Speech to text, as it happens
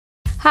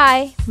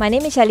Hi, my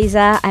name is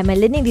Shaliza. I'm a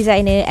learning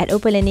designer at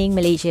OpenLearning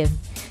Malaysia.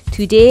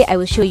 Today, I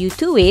will show you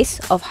two ways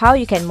of how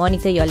you can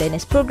monitor your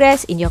learners'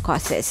 progress in your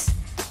courses.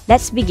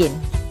 Let's begin.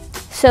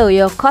 So,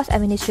 your course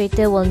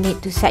administrator will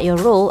need to set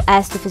your role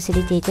as the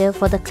facilitator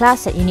for the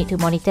class that you need to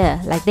monitor,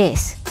 like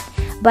this.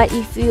 But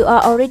if you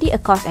are already a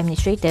course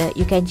administrator,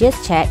 you can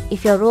just check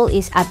if your role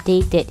is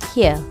updated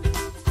here.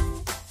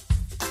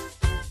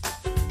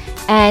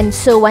 And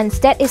so once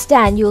that is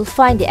done, you'll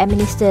find the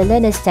Administer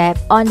Learners tab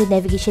on the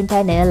navigation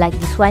panel like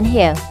this one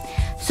here.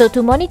 So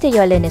to monitor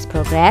your learners'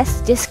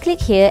 progress, just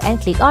click here and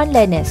click on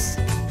Learners.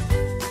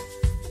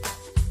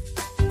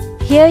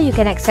 Here you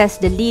can access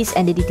the list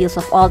and the details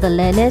of all the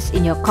learners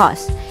in your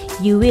course.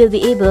 You will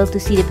be able to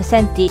see the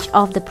percentage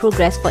of the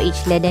progress for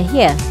each learner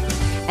here.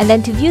 And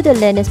then to view the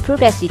learners'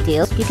 progress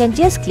details, you can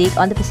just click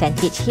on the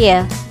percentage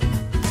here.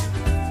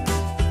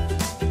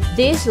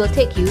 This will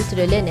take you to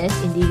the learner's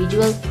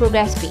individual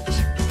progress page.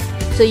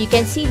 So you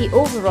can see the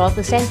overall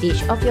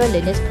percentage of your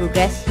learner's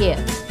progress here.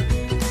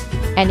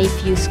 And if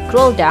you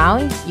scroll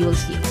down, you will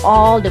see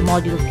all the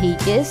module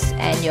pages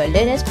and your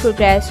learner's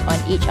progress on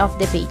each of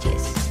the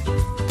pages.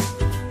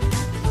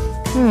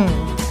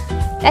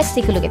 Let's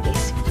take a look at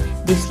this.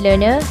 This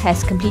learner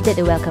has completed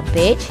the welcome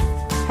page,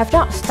 have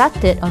now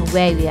started on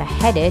where we are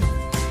headed,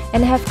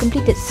 and have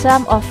completed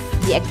some of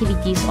the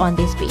activities on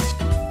this page.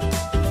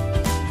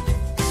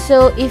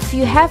 So if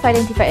you have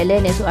identified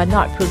learners who are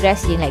not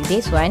progressing like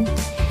this one,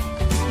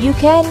 you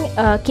can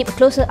keep a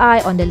closer eye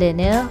on the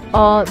learner,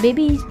 or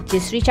maybe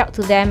just reach out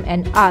to them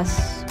and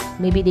ask.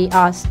 Maybe they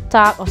are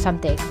stuck or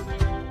something.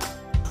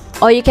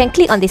 Or you can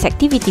click on this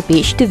activity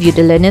page to view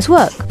the learner's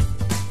work.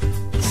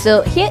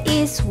 So here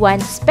is one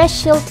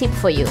special tip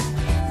for you.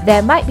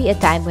 There might be a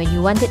time when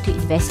you wanted to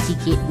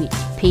investigate which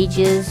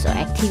pages or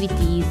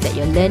activities that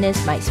your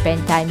learners might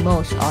spend time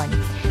most on.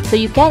 So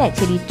you can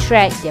actually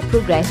track their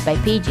progress by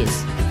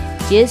pages.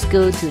 Just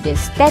go to the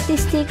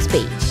Statistics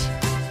page.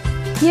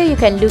 Here you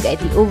can look at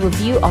the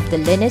overview of the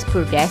learner's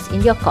progress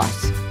in your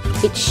course.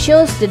 It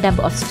shows the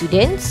number of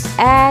students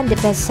and the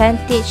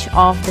percentage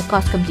of the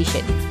course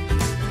completion.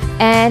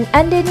 And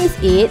underneath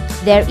it,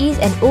 there is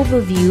an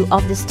overview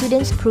of the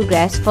students'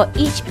 progress for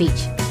each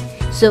page.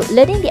 So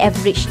learning the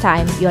average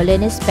time your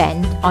learners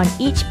spend on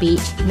each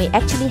page may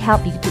actually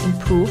help you to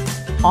improve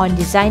on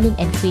designing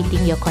and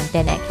creating your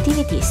content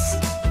activities.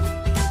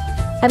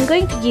 I'm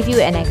going to give you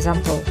an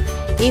example.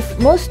 If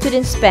most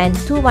students spend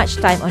too much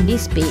time on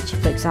this page,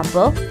 for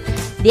example,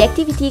 the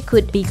activity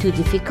could be too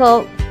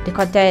difficult, the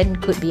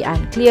content could be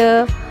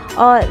unclear,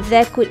 or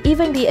there could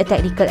even be a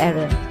technical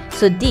error.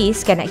 So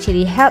this can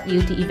actually help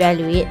you to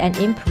evaluate and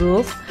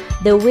improve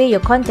the way your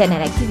content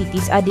and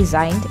activities are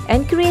designed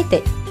and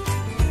created.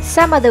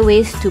 Some other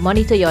ways to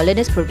monitor your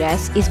learners'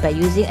 progress is by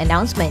using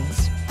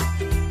announcements.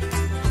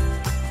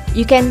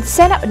 You can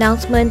send out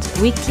announcements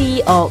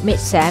weekly or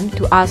mid-sem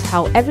to ask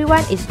how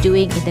everyone is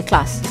doing in the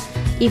class.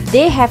 If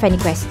they have any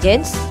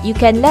questions, you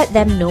can let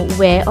them know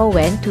where or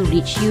when to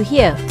reach you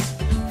here.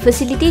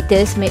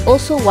 Facilitators may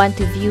also want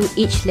to view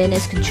each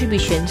learner's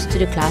contributions to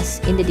the class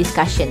in the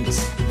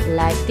discussions,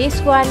 like this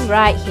one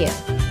right here.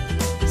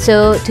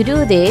 So to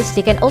do this,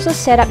 they can also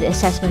set up the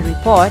assessment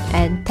report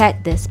and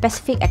tag the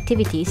specific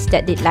activities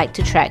that they'd like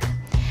to track.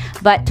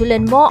 But to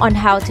learn more on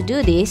how to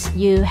do this,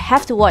 you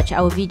have to watch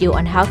our video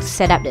on how to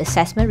set up the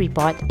assessment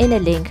report in the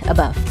link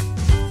above.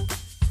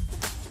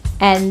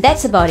 And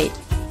that's about it.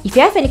 If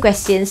you have any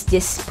questions,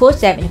 just post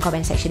them in the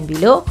comment section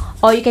below,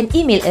 or you can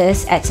email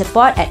us at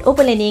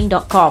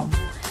support@openlearning.com.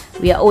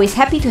 We are always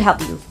happy to help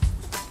you.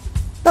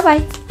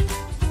 Bye-bye.